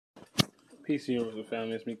Peace, Universal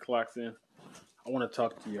Family. It's me, Clarkson. I want to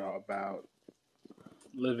talk to y'all about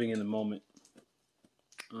living in the moment.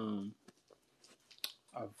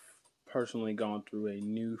 I've personally gone through a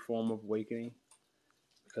new form of awakening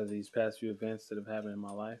because of these past few events that have happened in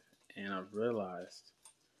my life, and I've realized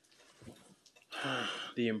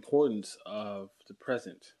the importance of the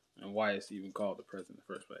present and why it's even called the present in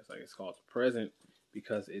the first place. Like, it's called the present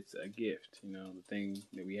because it's a gift. You know, the thing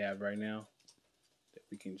that we have right now that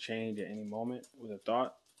we can change at any moment with a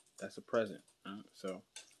thought, that's a present. So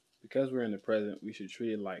because we're in the present, we should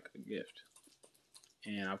treat it like a gift.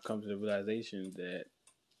 And I've come to the realization that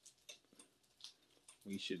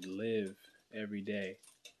we should live every day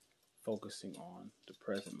focusing on the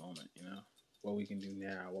present moment, what we can do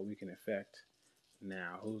now, what we can affect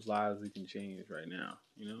now, whose lives we can change right now,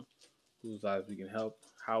 whose lives we can help,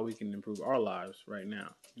 how we can improve our lives right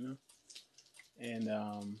now, And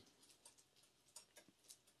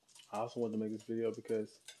I also wanted to make this video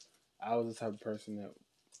because I was the type of person that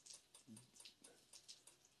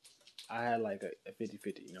I had like a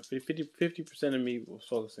 50-50, 50% of me was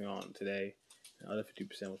focusing on today, and the other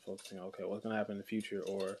 50% was focusing on, okay, what's going to happen in the future,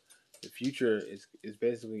 or the future is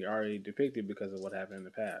basically already depicted because of what happened in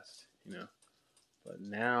the past, But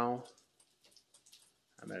now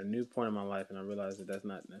I'm at a new point in my life, and I realize that that's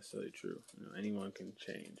not necessarily true. Anyone can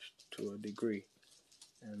change to a degree.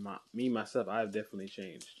 And myself, I've definitely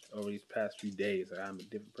changed over these past few days. I'm a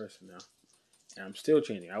different person now. And I'm still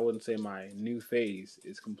changing. I wouldn't say my new phase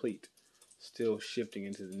is complete. Still shifting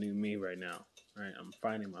into the new me right now. Right? I'm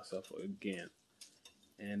finding myself again.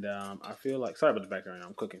 And I feel like, sorry about the background,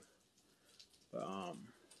 I'm cooking. But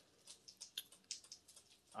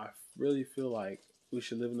I really feel like we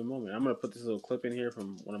should live in the moment. I'm going to put this little clip in here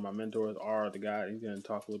from one of my mentors, R, the guy. He's going to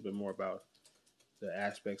talk a little bit more about the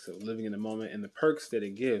aspects of living in the moment and the perks that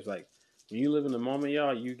it gives. Like, when you live in the moment,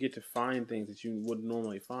 y'all, you get to find things that you wouldn't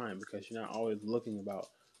normally find because you're not always looking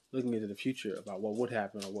into the future about what would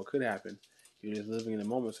happen or what could happen. You're just living in the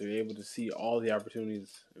moment, so you're able to see all the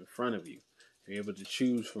opportunities in front of you. You're able to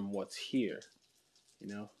choose from what's here,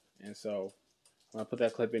 And so I'm going to put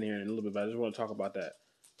that clip in here in a little bit, but I just want to talk about that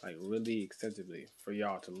like really extensively for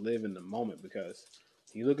y'all to live in the moment, because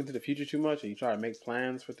when you look into the future too much and you try to make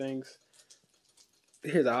plans for things,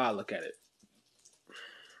 here's how I look at it.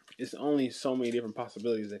 It's only so many different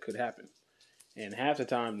possibilities that could happen. And half the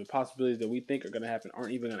time, the possibilities that we think are going to happen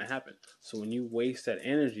aren't even going to happen. So when you waste that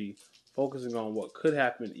energy focusing on what could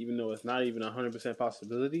happen, even though it's not even 100%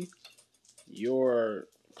 possibility, you're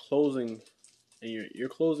closing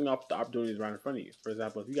off the opportunities right in front of you. For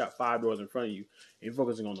example, if you got 5 doors in front of you, and you're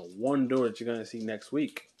focusing on the one door that you're going to see next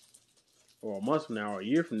week, or a month from now, or a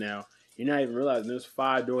year from now, you're not even realizing there's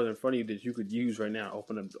 5 doors in front of you that you could use right now.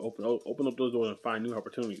 Open up those doors and find new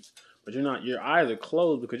opportunities. But your eyes are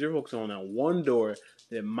closed because you're focusing on that one door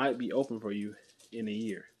that might be open for you in a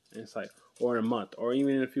year. And it's like, or in a month, or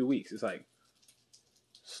even in a few weeks. It's like,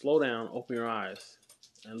 slow down, open your eyes,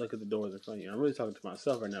 and look at the doors in front of you. I'm really talking to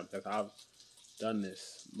myself right now because I've done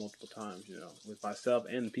this multiple times, with myself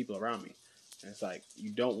and the people around me. And it's like,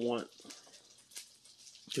 you don't want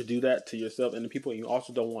to do that to yourself and the people. You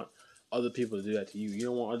also don't want other people to do that to you. You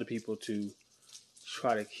don't want other people to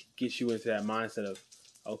try to get you into that mindset of,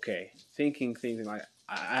 okay, thinking things. Like,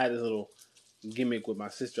 I had this little gimmick with my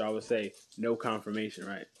sister. I would say no confirmation,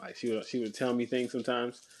 right? Like, she would tell me things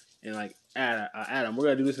sometimes, and like, Adam, we're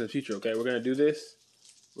gonna do this in the future, okay? We're gonna do this.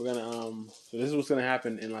 We're gonna so this is what's gonna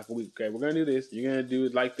happen in like a week, okay? We're gonna do this. You're gonna do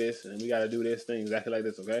it like this, and we gotta do this thing exactly like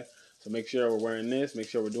this, okay? So make sure we're wearing this. Make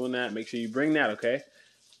sure we're doing that. Make sure you bring that, okay?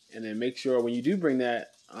 And then make sure when you do bring that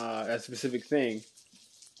specific thing,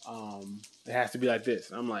 it has to be like this.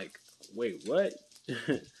 And I'm like, wait, what?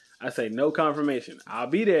 I say no confirmation. I'll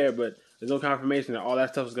be there, but there's no confirmation that all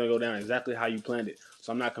that stuff is going to go down exactly how you planned it.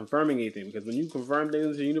 So I'm not confirming anything, because when you confirm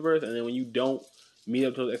things in the universe and then when you don't meet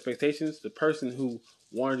up to those expectations, the person who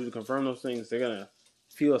wanted you to confirm those things, they're going to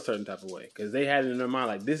feel a certain type of way because they had it in their mind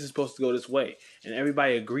like, this is supposed to go this way, and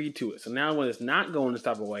everybody agreed to it. So now when it's not going this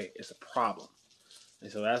type of way, it's a problem.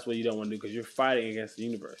 And so that's what you don't want to do, because you're fighting against the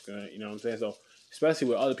universe. You know what I'm saying? So especially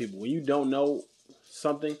with other people, when you don't know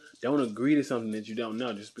something, don't agree to something that you don't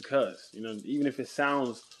know just because. Even if it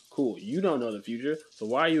sounds cool, you don't know the future. So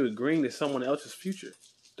why are you agreeing to someone else's future?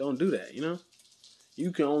 Don't do that.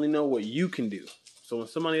 You can only know what you can do. So when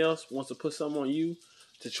somebody else wants to put something on you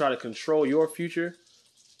to try to control your future,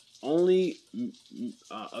 only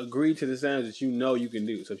agree to the standards that you know you can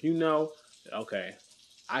do. So if you know, okay,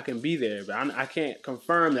 I can be there, but I can't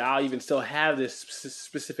confirm that I'll even still have this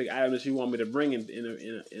specific item that you want me to bring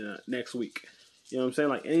in a next week. You know what I'm saying?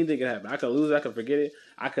 Like, anything can happen. I could lose it. I could forget it.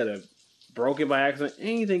 I could have broke it by accident.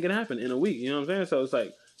 Anything can happen in a week. You know what I'm saying? So it's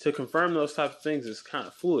like, to confirm those types of things is kind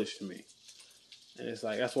of foolish to me. And it's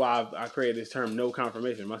like, that's why I created this term, no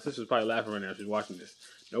confirmation. My sister's probably laughing right now. She's watching this.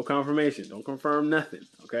 No confirmation. Don't confirm nothing.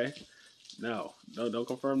 Okay? No, don't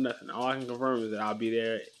confirm nothing. All I can confirm is that I'll be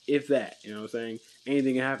there, if that. You know what I'm saying?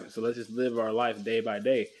 Anything can happen. So let's just live our life day by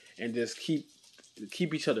day and just keep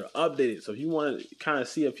each other updated. So if you want to kind of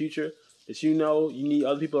see a future that you know you need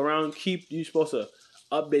other people around, you're supposed to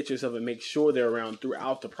update yourself and make sure they're around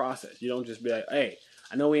throughout the process. You don't just be like, hey,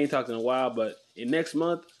 I know we ain't talked in a while, but in next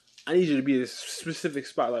month, I need you to be at a specific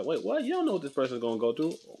spot. Like, wait, what? You don't know what this person's going to go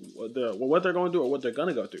through, what they're going through, or what they're going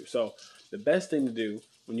to go through. So the best thing to do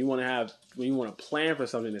when you want to plan for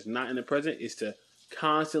something that's not in the present is to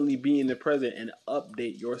constantly be in the present and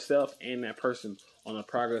update yourself and that person on the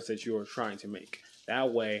progress that you are trying to make.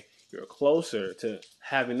 That way, you're closer to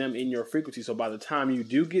having them in your frequency. So by the time you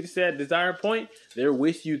do get to that desired point, they're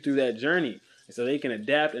with you through that journey. And so they can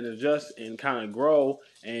adapt and adjust and kind of grow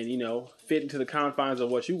and, fit into the confines of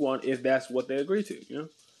what you want if that's what they agree to,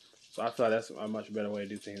 So I feel like that's a much better way to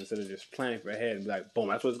do things instead of just planning for ahead and be like, boom,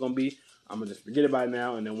 that's what it's going to be. I'm going to just forget about it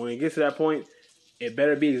now. And then when it gets to that point, it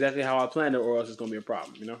better be exactly how I planned it or else it's going to be a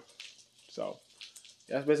problem, So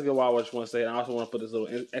that's basically what I just want to say. And I also want to put this little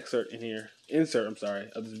insert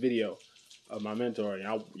of this video of my mentor.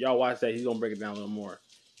 And y'all watch that. He's going to break it down a little more.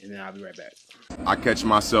 And then I'll be right back. I catch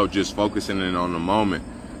myself just focusing in on the moment.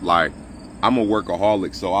 Like, I'm a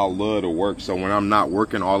workaholic, so I love to work. So when I'm not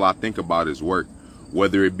working, all I think about is work.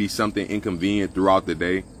 Whether it be something inconvenient throughout the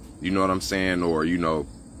day, you know what I'm saying? Or,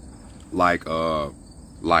 like,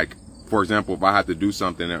 for example, if I have to do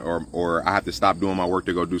something or I have to stop doing my work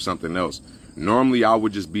to go do something else. Normally, I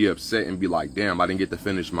would just be upset and be like, damn, I didn't get to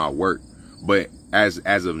finish my work. But as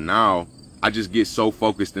of now, I just get so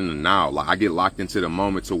focused in the now. Like, I get locked into the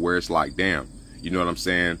moment to where it's like, damn, you know what I'm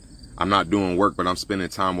saying? I'm not doing work, but I'm spending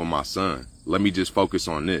time with my son. Let me just focus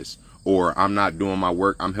on this. Or I'm not doing my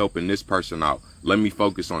work. I'm helping this person out. Let me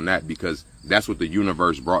focus on that because that's what the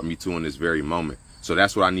universe brought me to in this very moment. So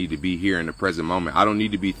that's what I need to be here in the present moment. I don't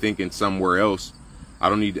need to be thinking somewhere else. I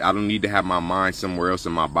don't need to have my mind somewhere else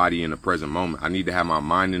and my body in the present moment. I need to have my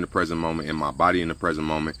mind in the present moment and my body in the present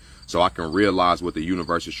moment so I can realize what the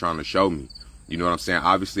universe is trying to show me. You know what I'm saying?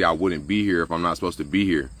 Obviously, I wouldn't be here if I'm not supposed to be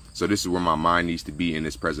here. So this is where my mind needs to be in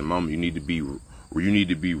this present moment. You need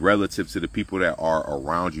to be relative to the people that are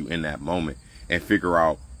around you in that moment and figure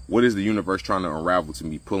out what is the universe trying to unravel to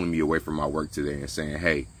me, pulling me away from my work today and saying,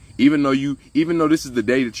 hey, even though this is the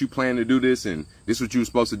day that you plan to do this and this is what you were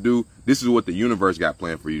supposed to do, this is what the universe got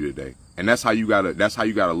planned for you today. And that's how you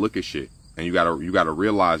gotta look at shit. And you gotta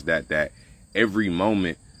realize that every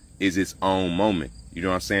moment is its own moment. You know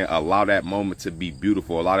what I'm saying? Allow that moment to be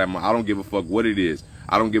beautiful. I don't give a fuck what it is.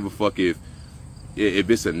 I don't give a fuck if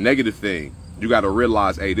it's a negative thing. You got to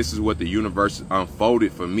realize, hey, this is what the universe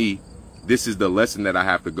unfolded for me. This is the lesson that I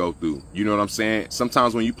have to go through. You know what I'm saying?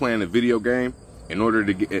 Sometimes when you playing a video game, in order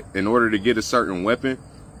to get a certain weapon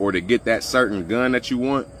or to get that certain gun that you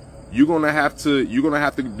want, you're gonna have to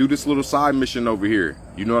do this little side mission over here.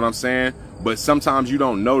 You know what I'm saying? But sometimes you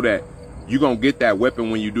don't know that you're going to get that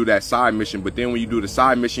weapon when you do that side mission. But then when you do the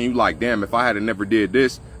side mission, you like, damn, if I had never did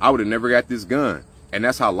this, I would have never got this gun. And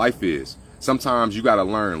that's how life is. Sometimes you got to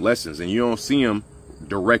learn lessons and you don't see them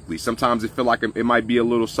directly. Sometimes it feel like it might be a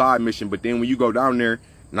little side mission. But then when you go down there,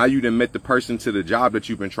 now you done met the person to the job that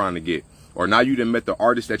you've been trying to get. Or now you done met the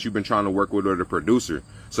artist that you've been trying to work with or the producer.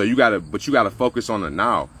 So you got to focus on the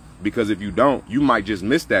now. Because if you don't, you might just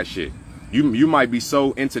miss that shit. You might be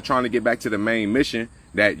so into trying to get back to the main mission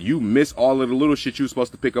that you miss all of the little shit you were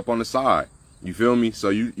supposed to pick up on the side. You feel me? So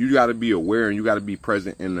you got to be aware and you got to be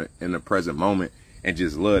present in the present moment and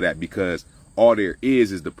just love that because all there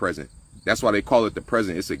is the present. That's why they call it the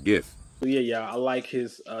present. It's a gift. Yeah, I like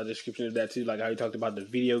his description of that too. Like how he talked about the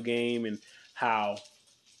video game and how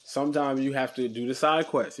sometimes you have to do the side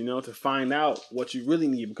quests, to find out what you really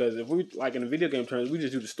need. Because if we, like in the video game terms, we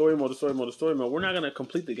just do the story mode, we're not going to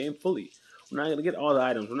complete the game fully. We're not going to get all the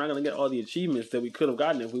items. We're not going to get all the achievements that we could have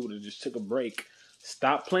gotten if we would have just took a break,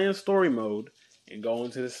 stop playing story mode, and go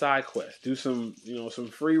into the side quest. Do some, some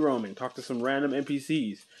free roaming. Talk to some random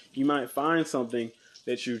NPCs. You might find something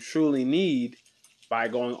that you truly need by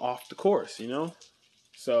going off the course,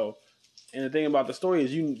 So, and the thing about the story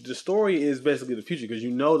is the story is basically the future because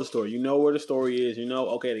you know the story. You know where the story is.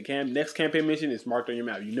 Okay, the next campaign mission is marked on your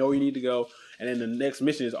map. You know where you need to go. And then the next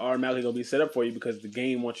mission is automatically going to be set up for you because the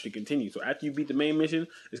game wants you to continue. So after you beat the main mission,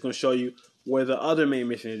 it's going to show you where the other main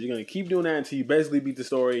mission is. You're going to keep doing that until you basically beat the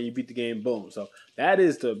story and you beat the game. Boom. So that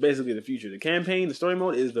is basically the future. The campaign, the story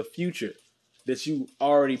mode is the future that you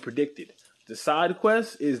already predicted. The side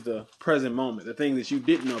quest is the present moment, the thing that you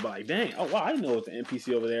didn't know about. Like, dang, oh wow, I didn't know it was the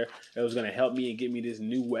NPC over there that was gonna help me and give me this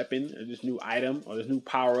new weapon or this new item or this new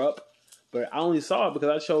power up. But I only saw it because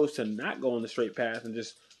I chose to not go on the straight path and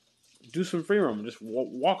just do some free roam, just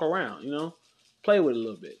walk around, play with it a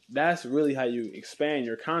little bit. That's really how you expand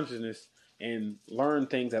your consciousness and learn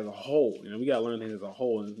things as a whole. We gotta learn things as a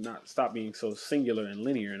whole and not stop being so singular and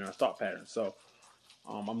linear in our thought patterns. So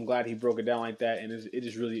I'm glad he broke it down like that, and it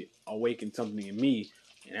just really awakened something in me,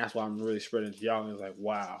 and that's why I'm really spreading it to y'all. And it's like,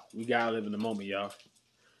 wow, we gotta live in the moment, y'all.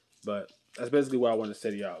 But that's basically what I want to say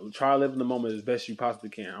to y'all. Try to live in the moment as best you possibly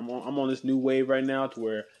can. I'm on this new wave right now to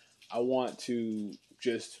where I want to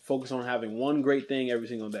just focus on having one great thing every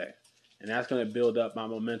single day. And that's going to build up my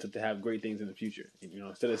momentum to have great things in the future.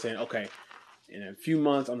 Instead of saying, okay, in a few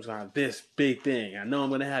months, I'm just going to have this big thing. I know I'm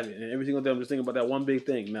going to have it. And every single day, I'm just thinking about that one big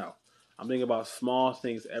thing. No. I'm thinking about small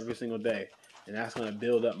things every single day. And that's going to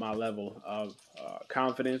build up my level of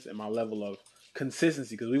confidence and my level of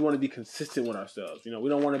consistency. Because we want to be consistent with ourselves. We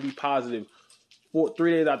don't want to be positive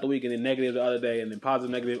 3 days out the week and then negative the other day and then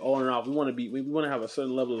positive, negative, on and off. We want to have a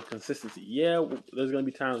certain level of consistency. Yeah, there's going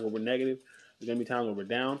to be times where we're negative. There's going to be times where we're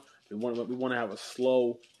down. We want to have a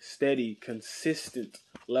slow, steady, consistent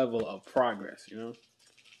level of progress, and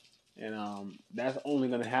that's only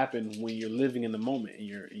going to happen when you're living in the moment and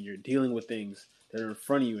you're dealing with things that are in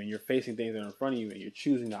front of you and you're facing things that are in front of you and you're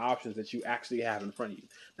choosing the options that you actually have in front of you,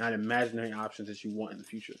 not imaginary options that you want in the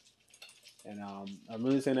future. And I'm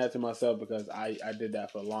really saying that to myself because I did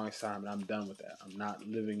that for the longest time, and I'm done with that. I'm not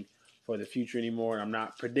living for the future anymore. I'm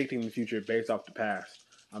not predicting the future based off the past.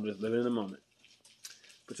 I'm just living in the moment.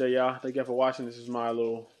 But yeah, y'all, thank y'all for watching. This is my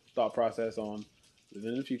little thought process on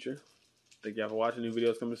living in the future. Thank y'all for watching. New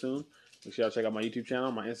videos coming soon. Make sure y'all check out my YouTube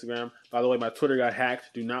channel, my Instagram. By the way, my Twitter got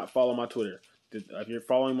hacked. Do not follow my Twitter. If you're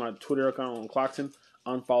following my Twitter account on Clockton,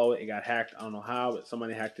 unfollow it. It got hacked. I don't know how, but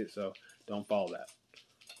somebody hacked it, so don't follow that.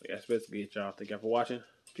 But yeah, that's basically it, y'all. Thank y'all for watching.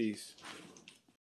 Peace.